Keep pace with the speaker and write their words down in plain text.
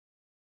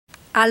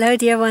Hello,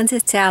 dear ones,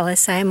 it's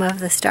Alice. I'm of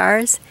the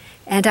stars,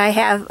 and I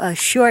have a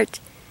short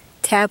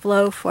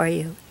tableau for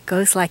you. It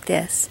goes like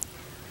this.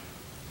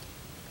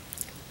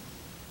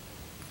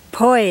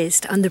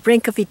 Poised on the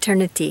brink of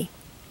eternity,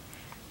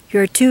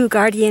 your two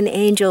guardian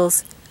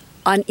angels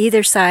on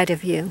either side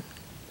of you.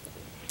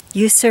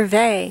 You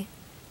survey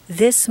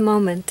this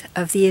moment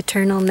of the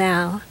eternal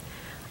now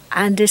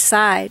and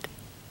decide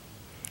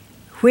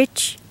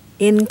which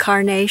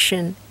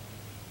incarnation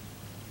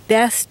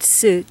best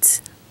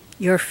suits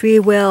your free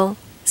will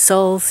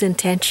soul's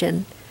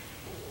intention.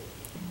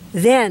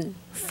 Then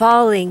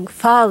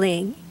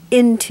falling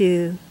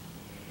into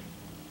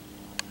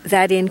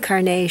that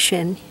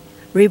incarnation,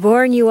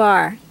 reborn you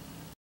are,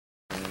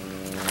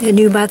 a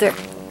new mother,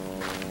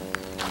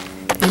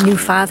 a new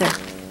father,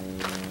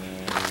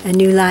 a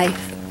new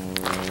life,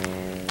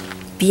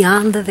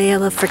 beyond the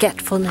veil of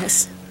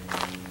forgetfulness,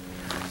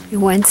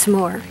 once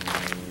more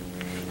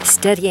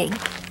studying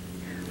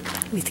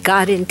with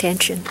God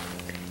intention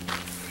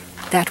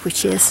that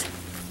which is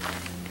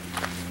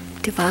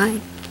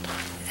divine,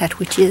 that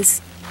which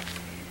is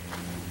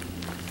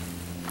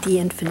the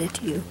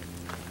infinite you.